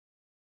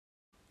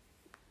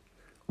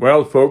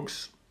Well,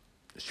 folks,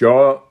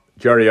 Shaw,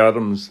 Jerry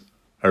Adams,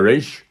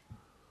 Arish,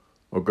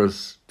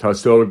 agus tá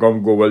still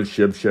gum go well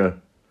shibsha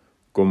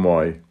go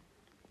moi.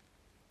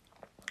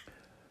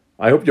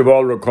 I hope you've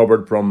all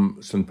recovered from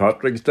St.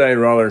 Patrick's Day,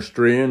 rather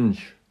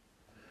strange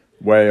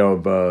way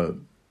of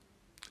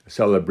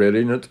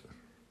celebrating it.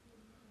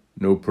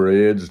 No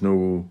parades,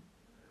 no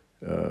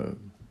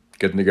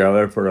getting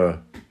together for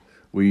a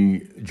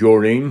wee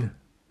Joreen.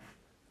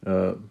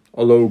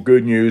 Although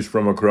good news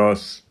from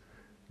across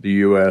the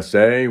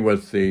USA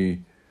with the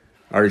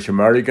Irish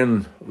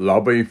American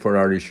lobby for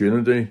Irish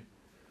unity,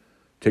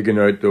 taking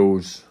out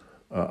those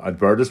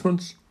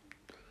advertisements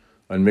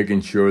and making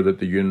sure that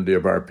the unity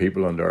of our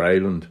people and our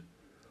island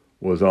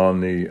was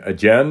on the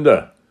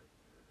agenda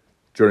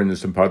during the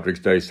St. Patrick's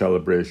Day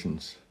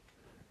celebrations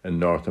in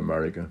North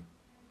America.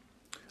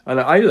 And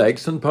I like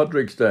St.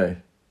 Patrick's Day.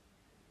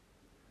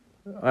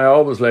 I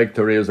always like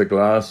to raise a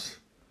glass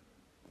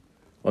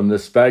on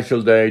this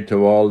special day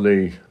to all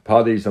the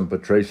Paddies and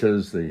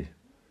Patricias, the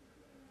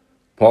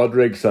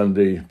Podricks and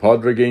the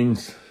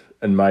Podriggins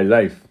in my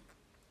life.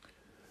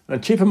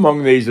 And chief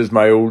among these is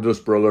my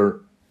oldest brother,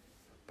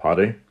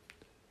 Paddy,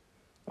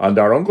 and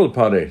our Uncle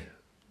Paddy.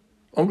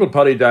 Uncle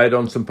Paddy died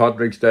on St.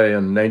 Patrick's Day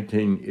in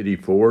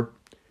 1984.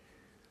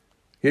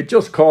 He had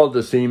just called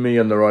to see me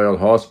in the Royal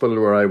Hospital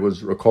where I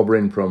was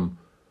recovering from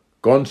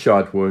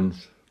gunshot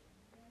wounds.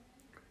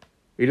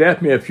 He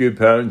left me a few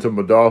pounds and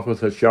went off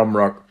with a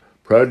shamrock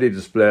proudly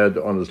displayed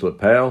on his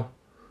lapel,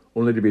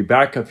 only to be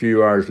back a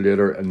few hours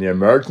later in the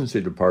emergency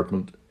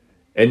department,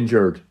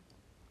 injured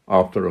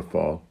after a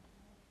fall.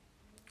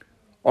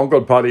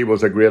 Uncle Paddy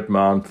was a great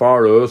man,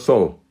 far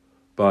useful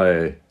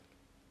by.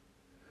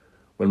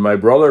 When my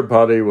brother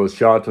Paddy was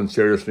shot and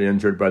seriously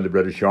injured by the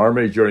British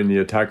Army during the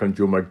attack on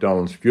Joe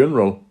MacDonald's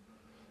funeral,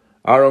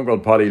 our Uncle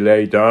Paddy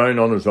lay down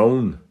on his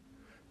own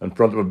in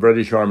front of a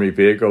British Army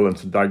vehicle in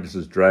St.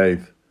 Agnes's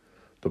Drive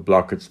to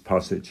block its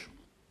passage.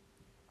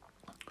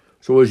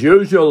 So as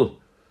usual,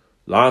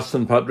 last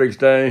St. Patrick's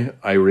Day,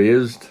 I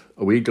raised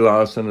a wee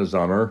glass in his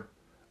honour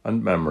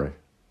and memory.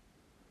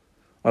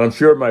 And I'm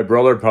sure my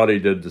brother Paddy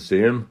did the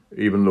same,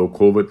 even though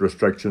COVID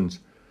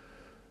restrictions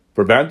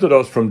prevented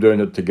us from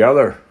doing it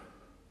together.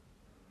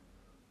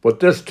 But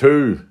this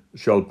too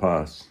shall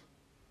pass.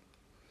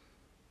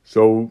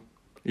 So,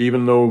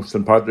 even though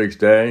St. Patrick's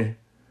Day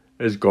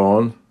is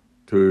gone,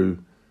 to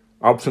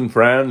absent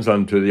friends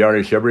and to the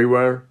Irish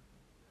everywhere,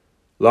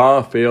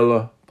 La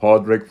Féile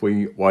Pádraic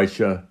Fhui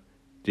Waisha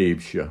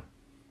Díobsha.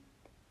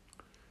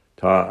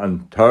 Ta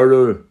and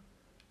Taru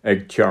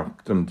Eg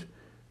Teacht. And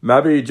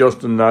maybe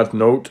just on that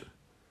note,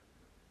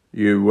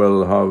 you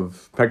will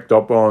have picked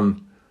up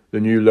on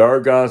the new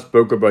Lurgas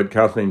book about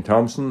Kathleen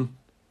Thompson,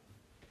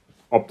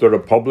 Up the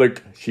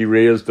Republic, She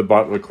Raised the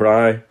Battle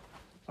Cry,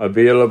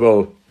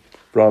 available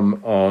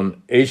from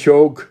on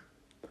Aishog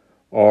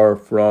or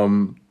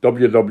from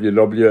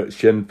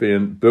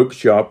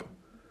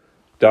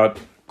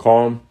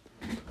www.sinnfeinbookshop.com.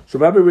 So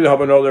maybe we'll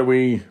have another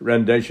wee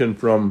rendition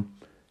from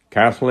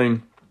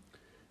Kathleen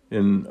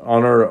in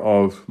honour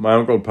of my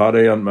Uncle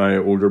Paddy and my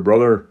older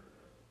brother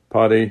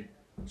Paddy.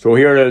 So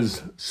here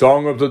is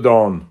Song of the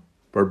Dawn,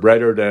 for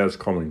brighter days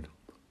coming.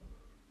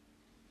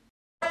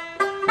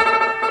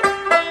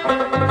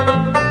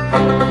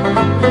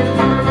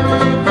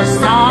 The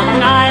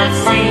song I'll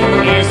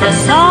sing is a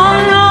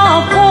song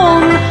of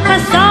home, a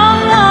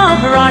song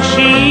of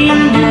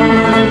rushing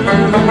noon,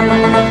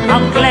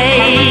 of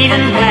glade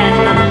and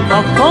glen,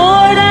 of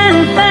ford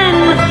and fen,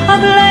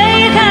 of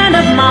lake and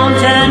of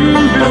mountain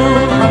blue,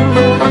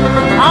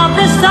 of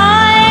the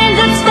signs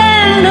that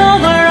stand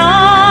over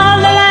all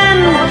the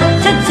land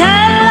to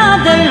tell of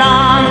the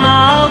long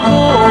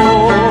ago.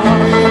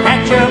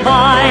 Let your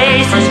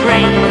voices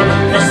ring,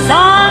 the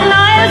song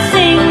I'll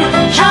sing,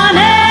 Sean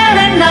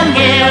Aaron and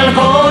Gil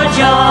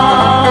Goja.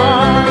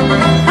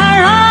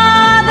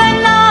 The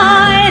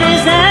night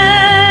is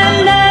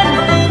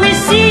ended, we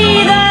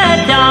see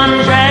the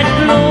dawn's red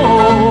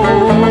glow.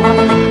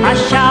 A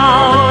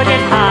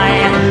shouted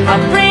high, a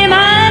free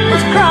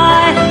man's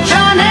cry,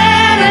 Sean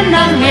Aaron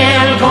and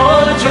Gil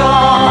Goja.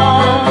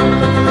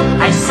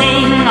 I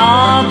sing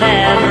of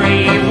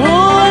every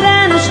wood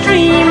and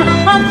stream,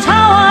 of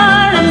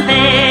tower and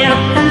vale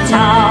and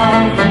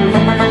town,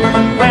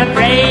 where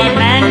brave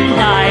men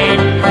died,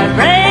 where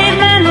brave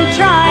men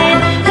tried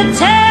to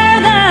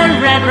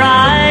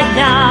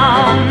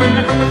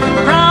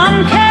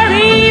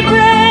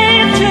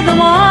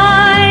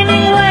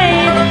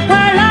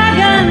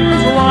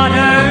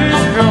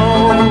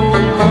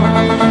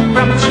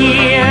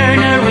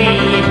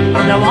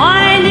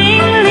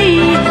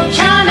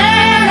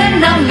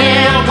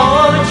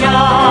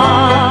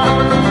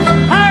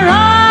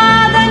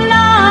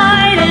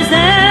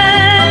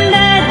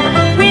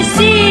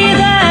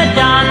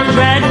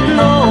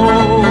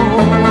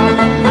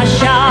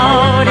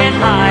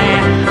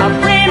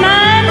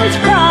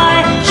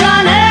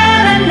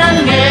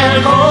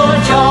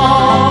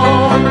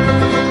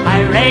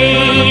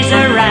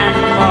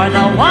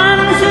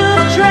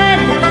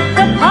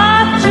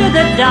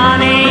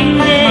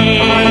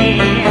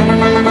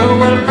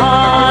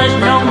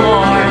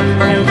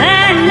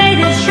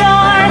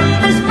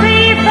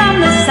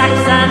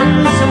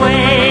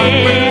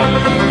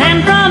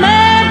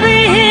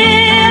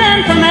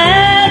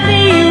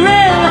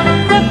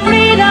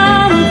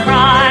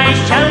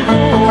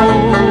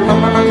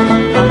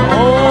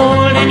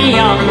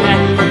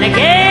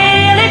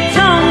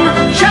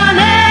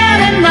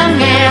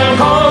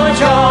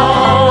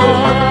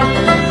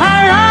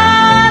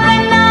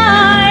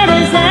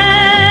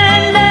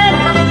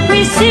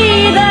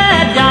see the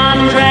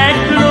dawn-red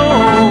glow.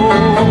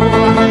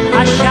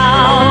 I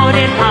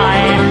shouted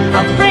high,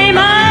 a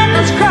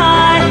Freeman's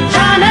cry,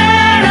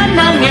 Shannon and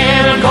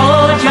Nangil Go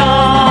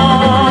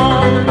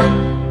John.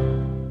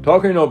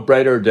 Talking of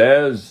brighter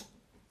days,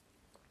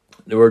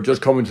 they were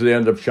just coming to the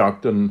end of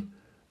Seachtain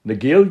na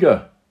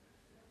Gaeilge,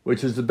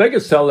 which is the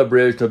biggest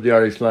celebration of the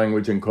Irish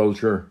language and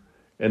culture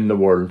in the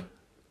world.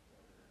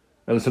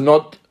 And it's a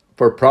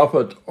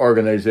not-for-profit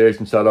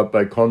organisation set up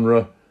by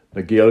Conradh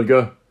na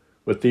Gaeilge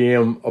with the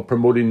aim of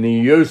promoting the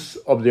use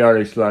of the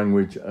Irish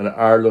language in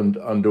Ireland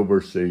and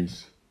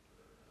overseas.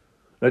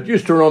 It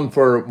used to run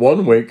for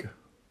 1 week,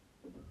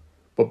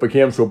 but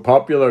became so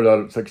popular that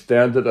it's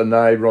extended and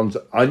now runs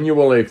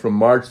annually from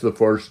March the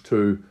 1st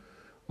to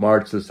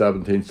March the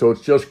 17th. So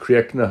it's just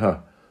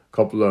Creachnacha,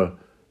 couple of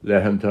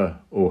Lehanta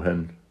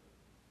Ohin.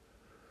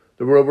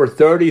 There were over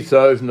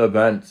 30,000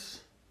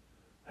 events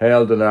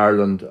held in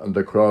Ireland and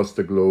across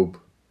the globe,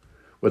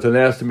 with an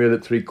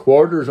estimated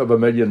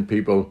 750,000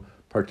 people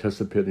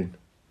participating.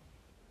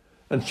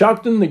 And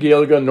Seachtain na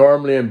Gaeilge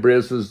normally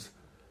embraces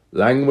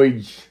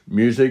language,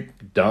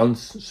 music,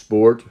 dance,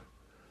 sport,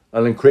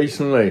 and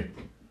increasingly,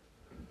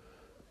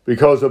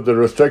 because of the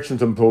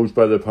restrictions imposed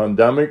by the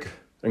pandemic,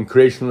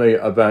 increasingly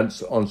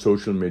events on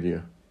social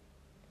media.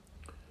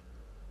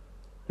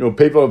 You know,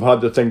 people have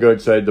had to think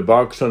outside the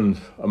box and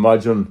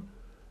imagine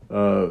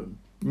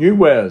new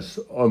ways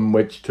on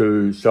which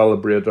to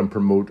celebrate and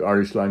promote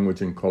Irish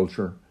language and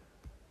culture.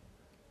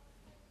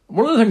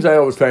 One of the things I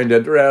always find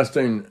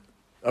interesting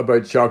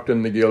about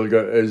Seachtain na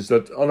Gaeilge is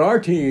that on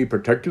RTE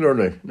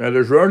particularly, now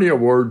there's rarely a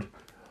word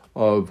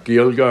of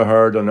Gaeilge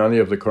heard on any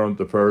of the current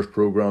affairs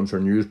programmes or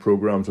news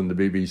programmes on the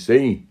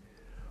BBC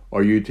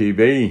or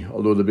UTV,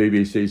 although the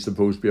BBC is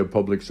supposed to be a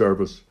public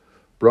service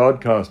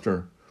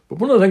broadcaster. But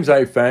one of the things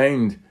I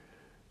find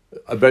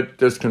a bit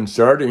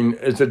disconcerting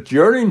is that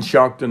during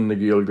Seachtain na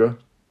Gaeilge,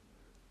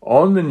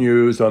 on the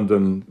news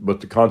and with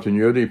the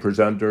continuity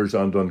presenters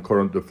and on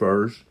current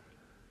affairs,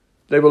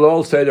 they will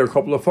all say they're a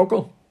couple of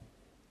fuckle.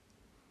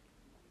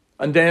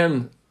 And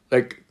then,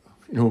 it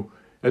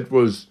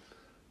was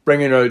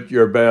bringing out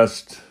your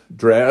best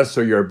dress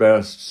or your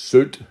best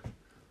suit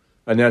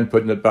and then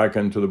putting it back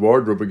into the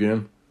wardrobe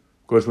again.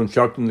 Because when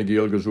Seachtain na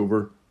Gaeilge is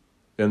over,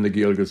 then the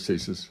Gaeilge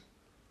ceases.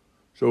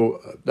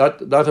 So that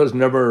has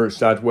never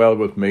sat well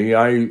with me.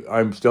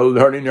 I'm still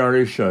learning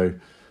Irish.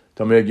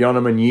 Tá mé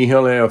gceanna man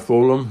níhil a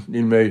fólam,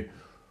 ní mé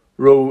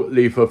ro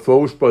lífa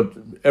fós, but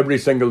every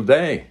single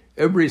day,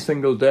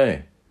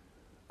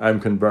 I'm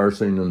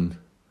conversing in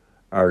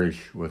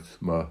Irish with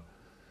my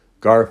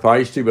gar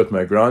feisty, with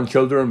my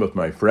grandchildren, with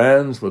my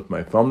friends, with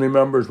my family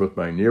members, with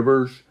my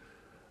neighbours.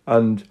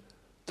 And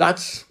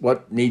that's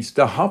what needs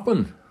to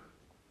happen.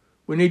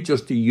 We need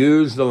just to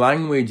use the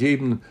language,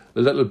 even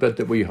the little bit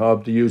that we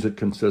have, to use it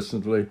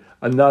consistently.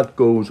 And that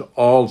goes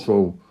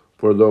also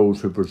for those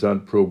who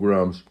present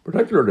programmes,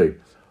 particularly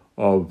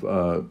of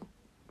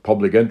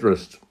public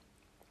interest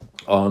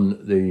on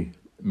the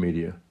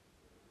media.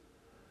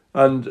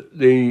 And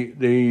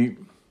the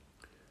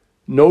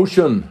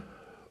notion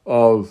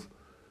of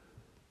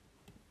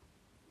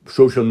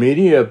social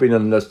media being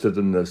enlisted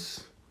in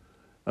this,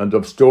 and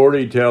of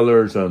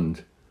storytellers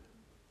and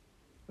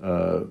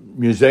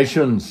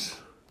musicians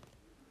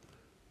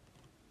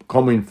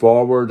coming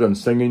forward and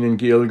singing in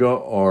Gaeilge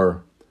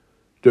or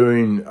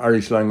doing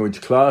Irish language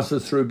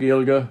classes through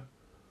Gaeilge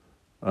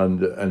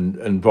and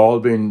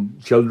involving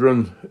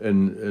children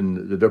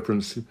in the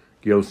different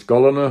Gael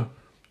Scolanna,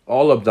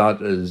 all of that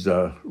is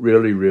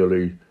really,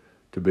 really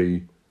to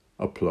be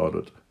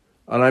applauded.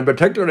 And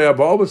I've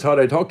always had,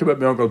 I talked about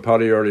my Uncle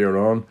Paddy earlier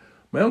on,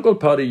 my Uncle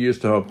Paddy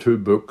used to have 2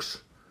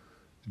 books,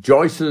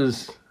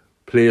 Joyce's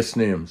Place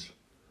Names,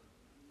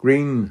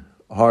 green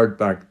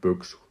hardback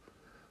books,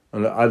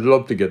 and I'd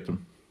love to get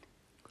them.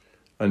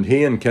 And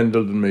he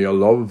enkindled in me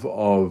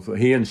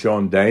he and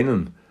Sean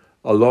Dinan,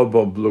 a love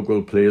of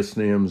local place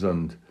names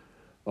and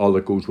all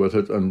that goes with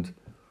it. And,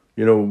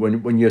 you know,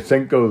 when you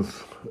think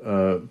of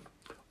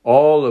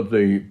all of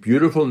the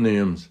beautiful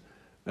names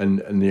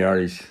in the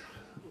Irish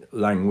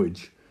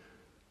language,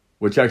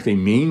 which actually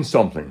means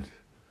something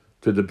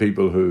to the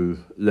people who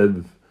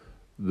live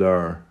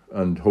there,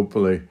 and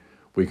hopefully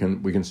we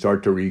can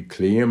start to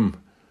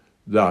reclaim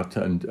that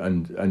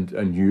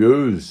and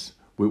use.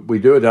 We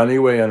do it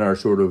anyway in our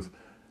sort of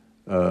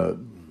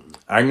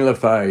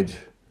Anglified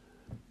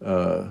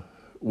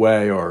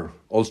way, or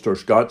Ulster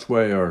Scots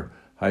way, or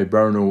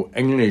Hiberno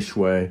English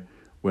way,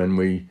 when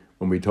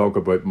we talk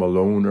about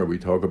Malone, or we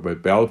talk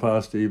about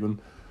Belfast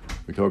even,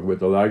 we talk about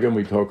the Lagan,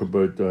 we talk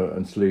about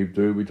and Slieve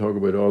Dhu, we talk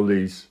about all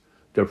these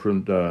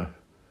different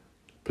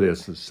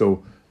places.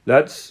 So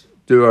let's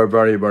do our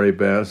very, very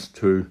best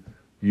to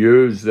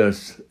use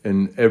this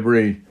in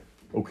every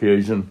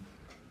occasion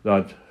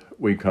that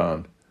we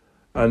can,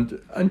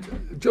 and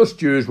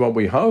just use what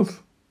we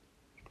have.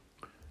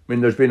 I mean,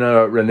 there's been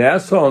a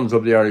renaissance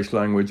of the Irish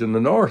language in the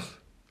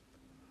north,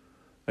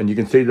 and you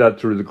can see that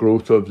through the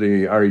growth of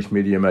the Irish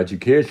medium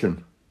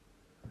education.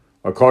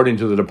 According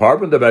to the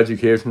Department of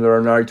Education, there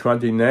are now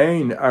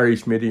 29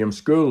 Irish medium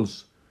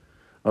schools,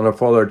 and a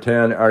further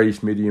 10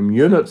 Irish medium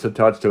units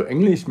attached to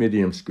English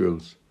medium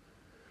schools.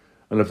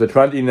 And of the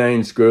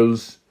 29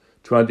 schools,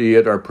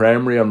 28 are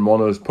primary and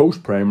 1 is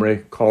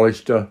post-primary,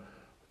 College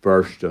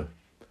Versta.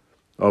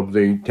 Of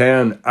the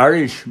 10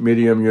 Irish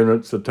medium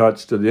units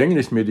attached to the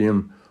English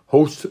medium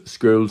host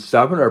schools,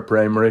 7 are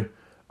primary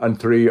and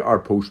 3 are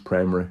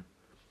post-primary.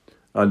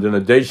 And in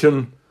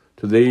addition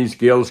to these,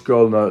 Gael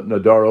School na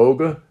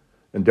Daróga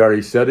in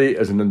Derry City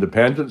is an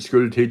independent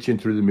school teaching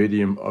through the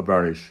medium of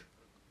Irish.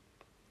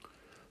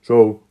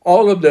 So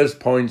all of this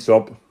points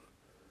up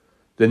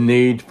the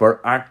need for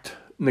Act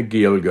na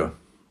Gaeilge.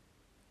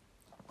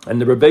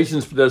 And the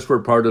provisions for this were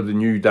part of the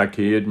New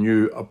Decade,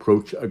 New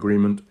Approach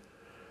Agreement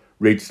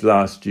reached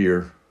last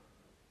year.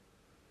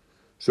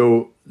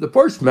 So the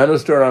First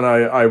Minister, and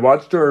I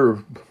watched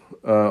her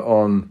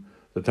on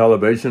the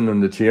television in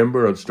the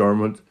chamber at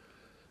Stormont,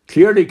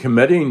 clearly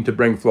committing to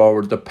bring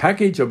forward the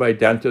package of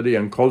identity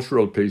and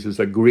cultural pieces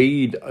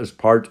agreed as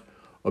part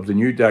of the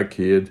New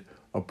Decade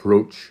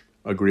Approach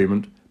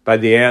Agreement by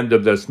the end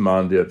of this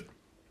mandate.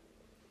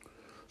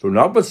 So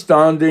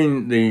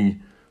notwithstanding the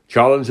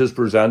challenges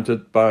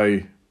presented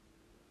by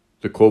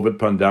the COVID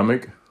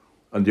pandemic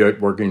and the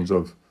outworkings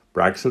of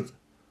Brexit,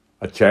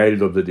 a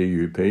child of the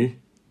DUP,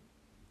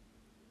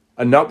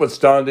 and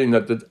notwithstanding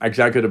that the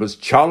executive is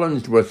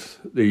challenged with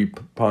the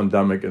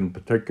pandemic in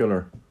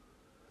particular,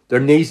 there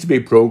needs to be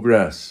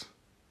progress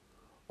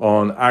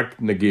on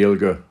Act na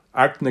Gaeilge.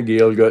 Act na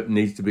Gaeilge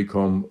needs to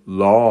become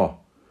law,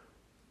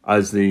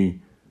 as the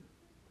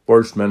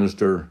First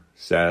Minister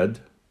said,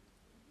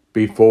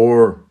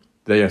 before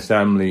the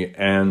Assembly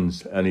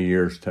ends in a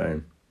year's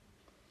time.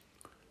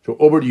 So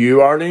over to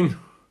you, Arlene.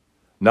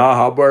 Na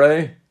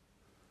habare.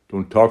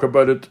 Don't talk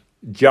about it.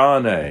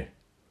 Johnny.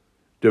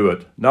 Do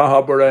it. Na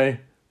habare.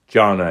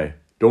 Johnny.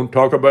 Don't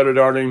talk about it,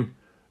 Arlene.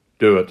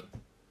 Do it.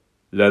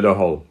 Let a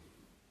hull.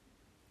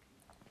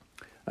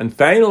 And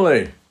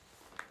finally,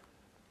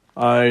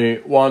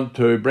 I want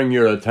to bring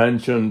your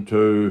attention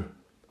to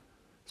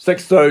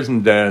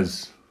 6,000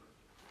 Days,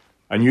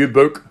 a new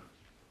book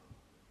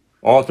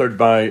authored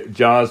by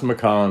Jas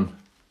McCann.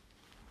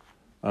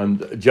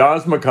 And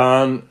Jas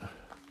McCann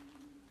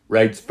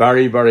writes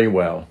very, very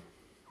well.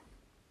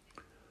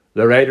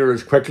 The writer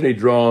is quickly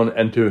drawn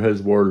into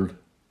his world.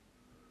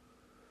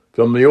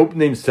 From the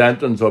opening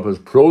sentence of his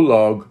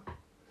prologue,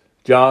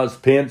 Jas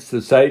paints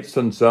the sights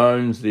and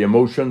sounds, the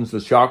emotions, the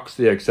shocks,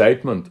 the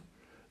excitement,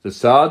 the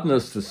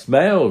sadness, the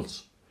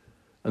smells,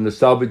 and the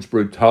savage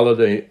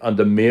brutality and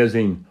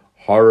amazing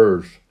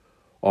horrors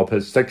of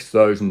his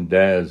 6,000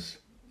 days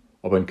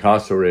of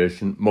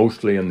incarceration,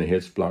 mostly in the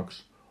H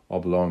blocks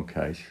of Long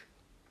Kesh.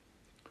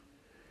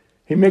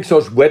 He makes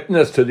us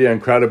witness to the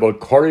incredible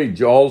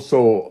courage,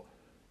 also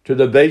to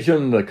the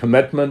vision, the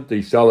commitment,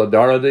 the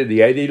solidarity,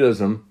 the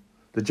idealism,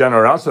 the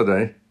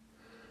generosity,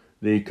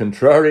 the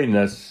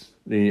contrariness,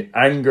 the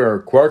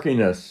anger,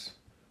 quirkiness,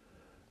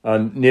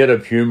 and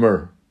native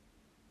humour,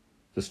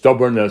 the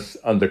stubbornness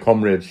and the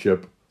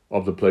comradeship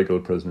of the political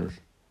prisoners.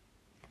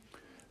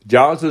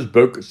 Jas's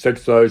book,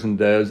 6,000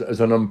 Days, is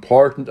an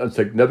important and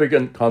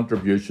significant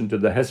contribution to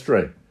the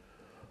history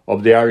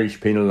of the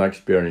Irish penal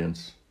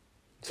experience.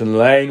 It's in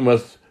line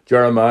with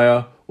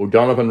Jeremiah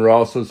O'Donovan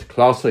Ross's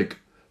classic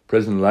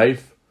Prison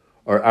Life,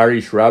 or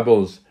Irish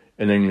Rebels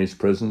in English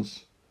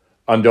Prisons,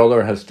 and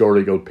other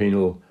historical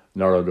penal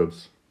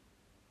narratives.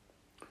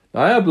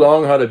 Now, I have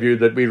long had a view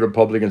that we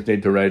Republicans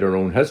need to write our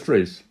own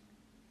histories,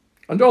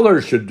 and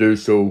others should do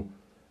so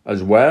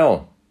as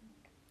well.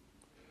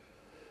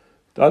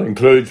 That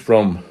includes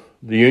from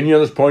the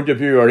unionist point of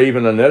view, or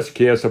even in this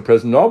case, a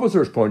prison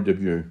officer's point of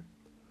view.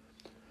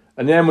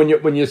 And then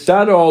when you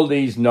set all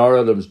these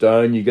narratives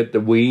down, you get the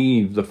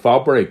weave, the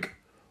fabric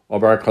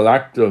of our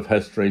collective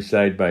history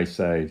side by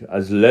side,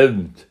 as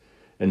lived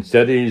in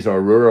cities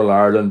or rural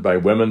Ireland by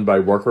women, by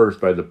workers,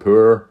 by the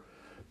poor,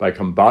 by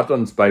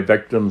combatants, by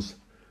victims,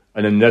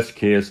 and in this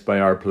case, by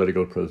our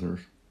political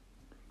prisoners.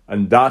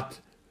 And that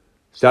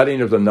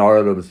setting of the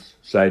narratives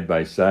side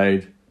by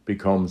side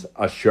becomes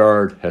a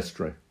shared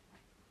history.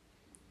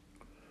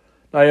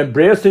 Now,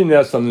 embracing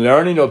this and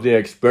learning of the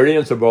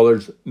experience of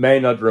others may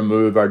not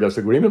remove our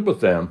disagreement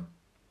with them,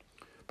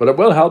 but it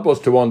will help us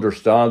to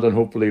understand and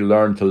hopefully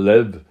learn to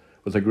live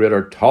with a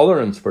greater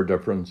tolerance for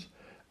difference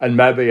and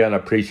maybe an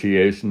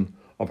appreciation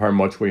of how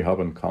much we have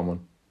in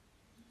common.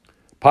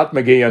 Pat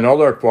McGee,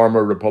 another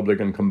former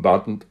Republican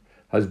combatant,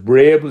 has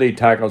bravely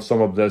tackled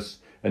some of this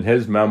in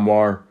his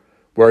memoir,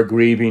 Where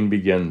Grieving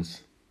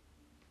Begins.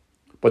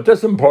 But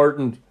this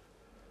important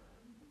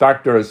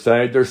factor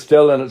aside, there's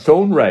still in its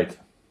own right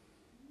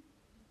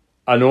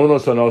an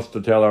onus on us to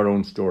tell our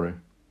own story.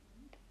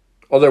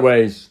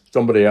 Otherwise,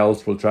 somebody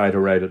else will try to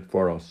write it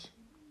for us.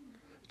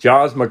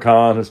 Jas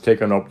McCann has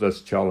taken up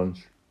this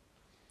challenge.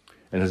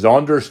 In his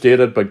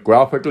understated but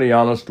graphically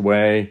honest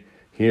way,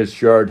 he has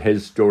shared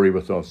his story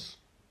with us.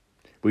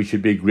 We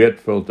should be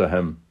grateful to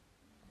him.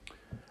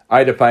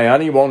 I defy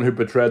anyone who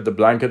portrayed the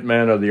blanket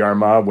men or the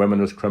Armagh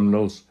women as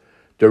criminals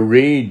to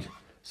read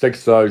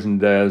 6,000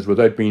 Days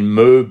without being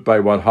moved by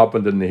what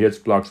happened in the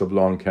H blocks of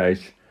Long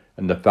Kesh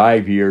in the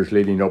 5 years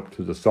leading up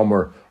to the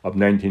summer of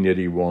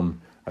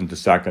 1981 and the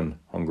second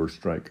hunger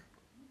strike.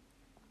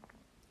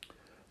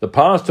 The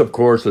past, of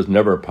course, is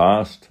never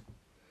past.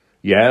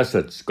 Yes,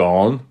 it's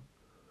gone,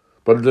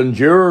 but it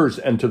endures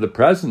into the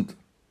present.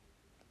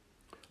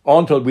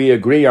 Until we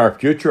agree our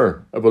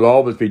future, it will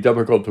always be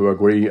difficult to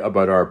agree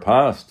about our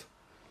past.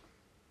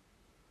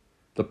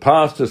 The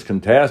past is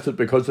contested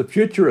because the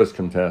future is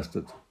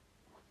contested.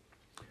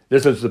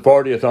 This is the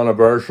 40th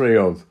anniversary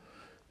of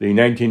the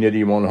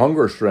 1981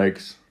 hunger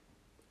strikes.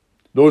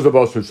 Those of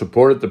us who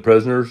supported the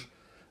prisoners,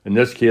 in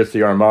this case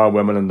the Armagh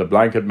women and the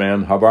blanket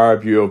men, have our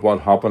view of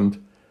what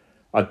happened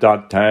at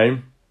that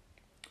time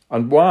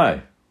and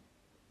why.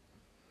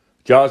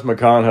 Jas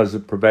McCann has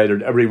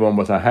provided everyone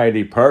with a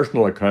highly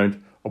personal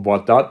account of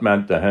what that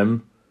meant to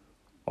him,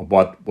 of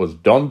what was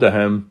done to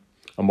him,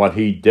 and what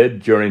he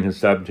did during his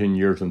 17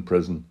 years in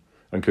prison,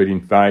 including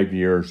 5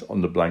 years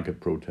on the blanket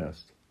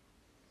protest.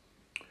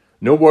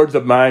 No words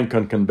of mine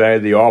can convey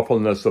the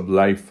awfulness of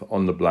life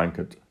on the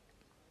blanket.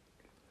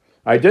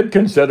 I did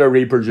consider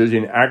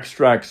reproducing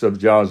extracts of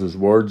Jas's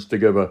words to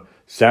give a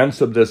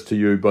sense of this to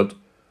you, but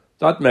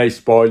that may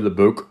spoil the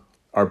book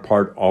or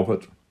part of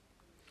it.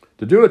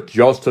 To do it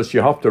justice,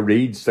 you have to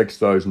read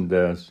 6,000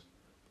 Days.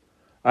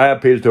 I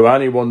appeal to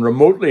anyone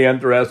remotely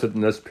interested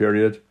in this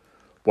period,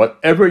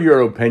 whatever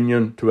your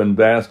opinion, to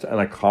invest in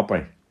a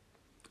copy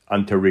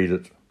and to read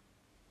it.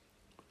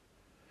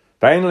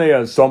 Finally,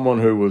 as someone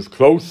who was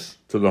close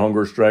to the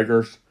hunger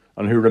strikers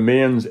and who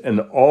remains in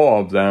awe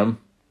of them,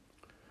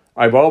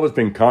 I've always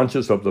been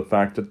conscious of the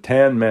fact that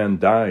 10 men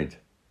died.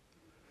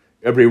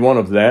 Every one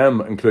of them,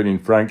 including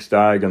Frank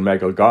Stagg and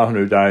Michael Gahan,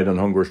 who died on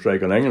hunger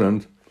strike in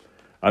England,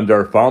 and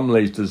their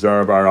families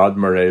deserve our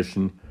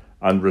admiration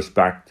and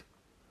respect,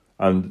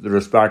 and the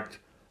respect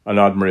and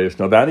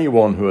admiration of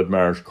anyone who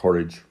admires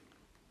courage.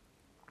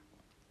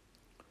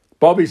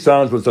 Bobby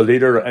Sands was a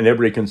leader in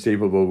every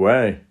conceivable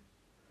way,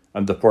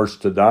 and the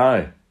first to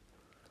die.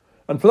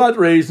 And for that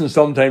reason,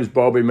 sometimes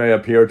Bobby may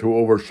appear to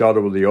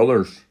overshadow the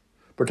others,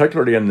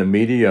 particularly in the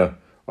media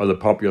or the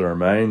popular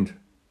mind.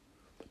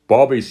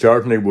 Bobby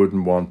certainly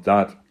wouldn't want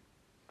that.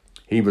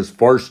 He was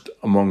first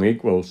among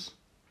equals.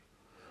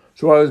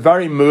 So I was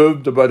very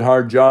moved about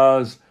how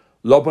Jas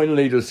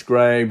lovingly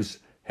describes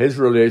his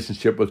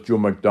relationship with Joe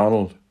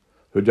MacDonald,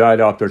 who died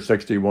after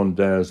 61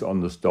 days on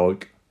the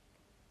Stolk.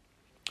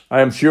 I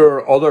am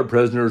sure other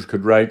prisoners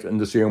could write in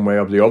the same way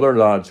of the other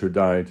lads who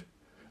died,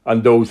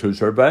 and those who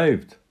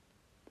survived.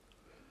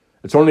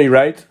 It's only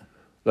right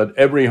that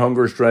every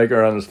hunger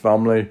striker and his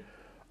family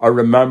are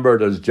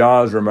remembered as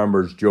Jas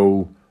remembers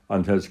Joe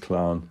and his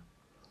clan.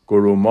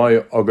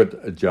 Gorumai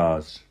Ugat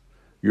Jas.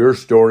 Your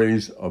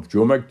stories of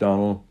Joe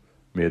MacDonald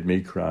made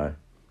me cry.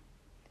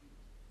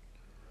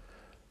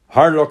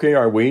 How lucky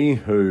are we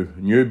who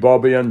knew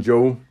Bobby and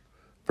Joe,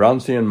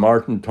 Francie and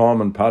Martin,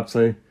 Tom and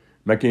Patsy,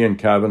 Mickey and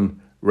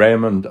Kevin,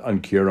 Raymond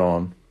and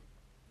Kieran.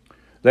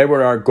 They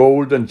were our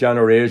golden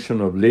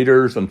generation of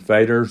leaders and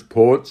fighters,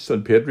 poets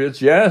and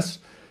patriots, yes,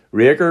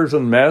 rakers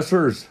and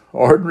messers,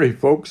 ordinary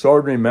folks,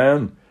 ordinary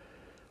men,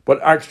 but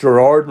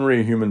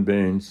extraordinary human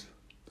beings.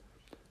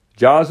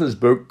 Jas's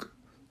book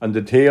and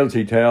the tales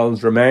he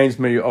tells reminds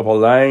me of a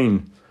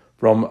line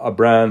from a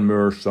Brian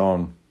Moore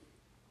song.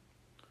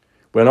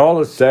 When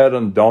all is said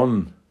and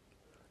done,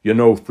 you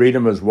know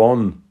freedom is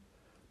won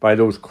by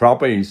those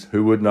croppies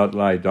who would not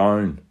lie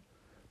down,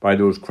 by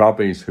those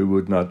croppies who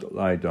would not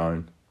lie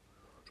down.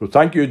 So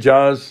thank you,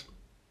 Jas.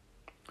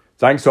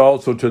 Thanks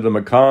also to the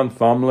McCann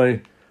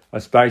family,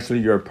 especially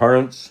your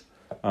parents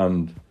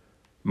and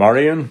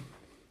Marion.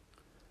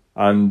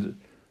 And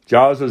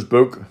Jas's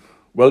book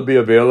will be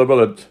available.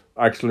 It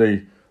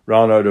actually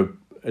ran out of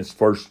its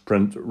first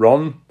print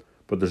run,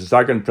 but there's a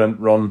second print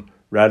run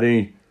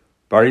ready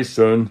very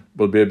soon.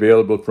 Will be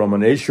available from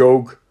an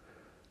Aishog,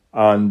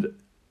 and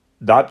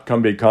that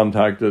can be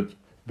contacted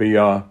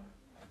via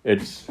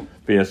its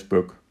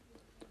Facebook.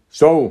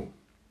 So,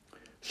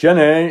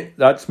 Sinead,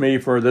 that's me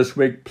for this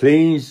week.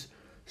 Please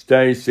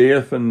stay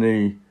safe in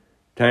the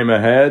time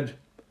ahead,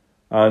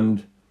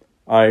 and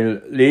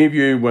I'll leave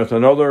you with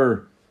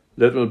another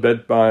little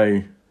bit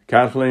by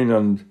Kathleen,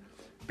 and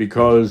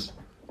because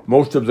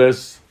most of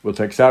this, with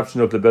the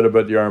exception of the bit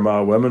about the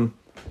Armagh women,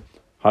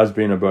 has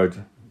been about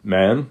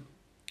men,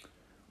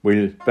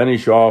 we'll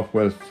finish off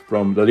with,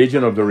 from the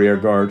Legion of the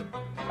Rearguard,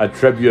 a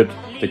tribute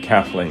to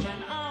Kathleen.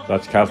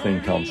 That's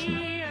Kathleen Thompson.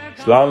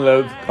 Slán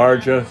live,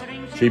 Carja,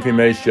 Chiefy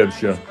May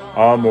Shibsha,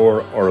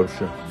 Amor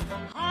Orubsha.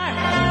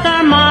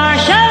 The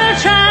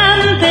martial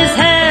tramp is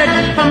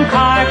heard from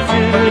Cork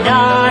to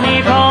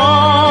Donegal.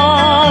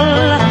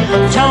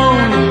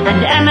 Tone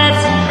and Emmet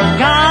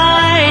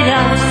guide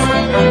us,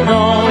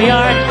 though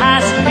your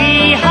task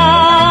be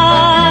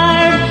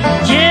hard.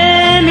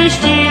 Jimmy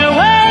Steele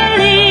will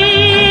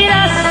lead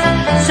us,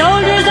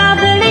 soldiers of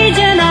the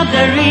Legion of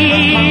the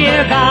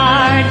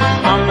Rearguard.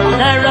 On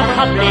the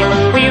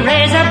Republic we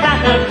raise our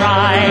battle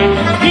cry.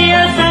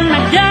 Pierce and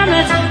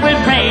McDermott will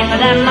pray for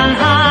them on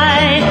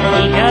high.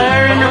 Eager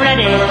and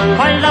ready,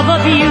 for love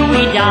of you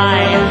we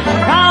die.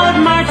 Proud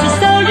march the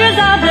soldiers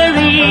of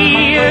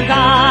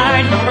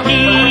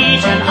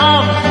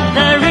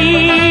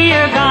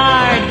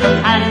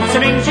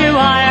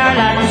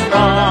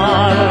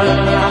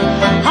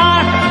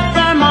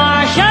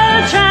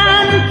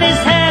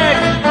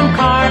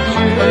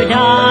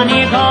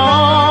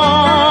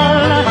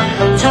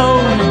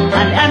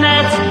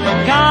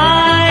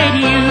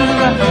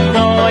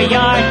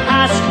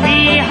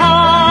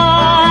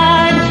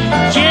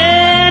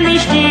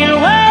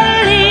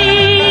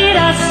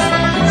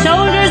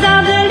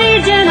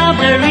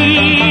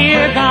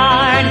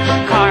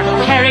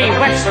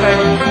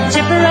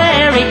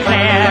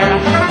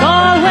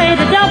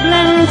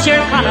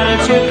Tyrconnell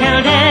to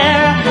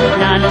Kildare.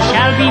 None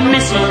shall be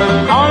missing,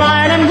 all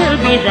Ireland will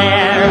be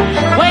there.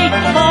 Wait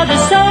for the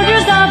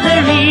soldiers of the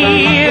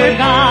rear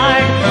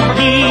guard,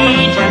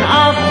 Legion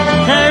of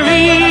the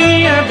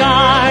rear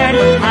guard,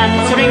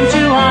 answering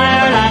to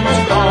Ireland's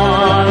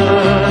call.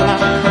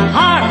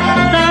 Hark,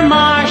 the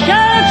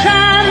martial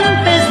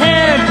tramp is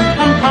heard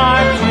from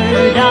Cork to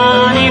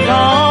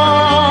Donegal.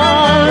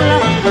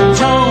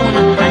 Tone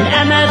and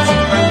Emmet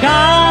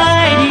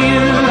guide you,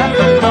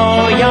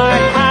 though your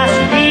task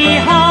be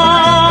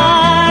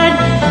hard.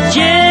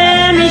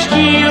 Jimmy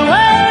Steele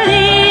will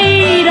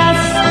lead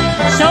us,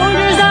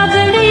 soldiers of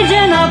the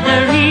Legion of the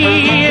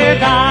rear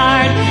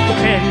guard.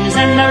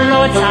 Crimson the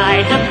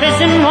roadside, the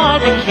prison wall,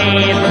 the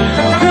cave,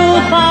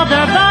 proof of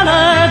their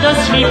valor, the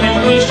sleep in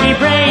peace ye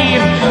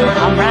brave.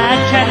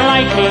 Comrade, tread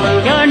lightly,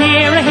 your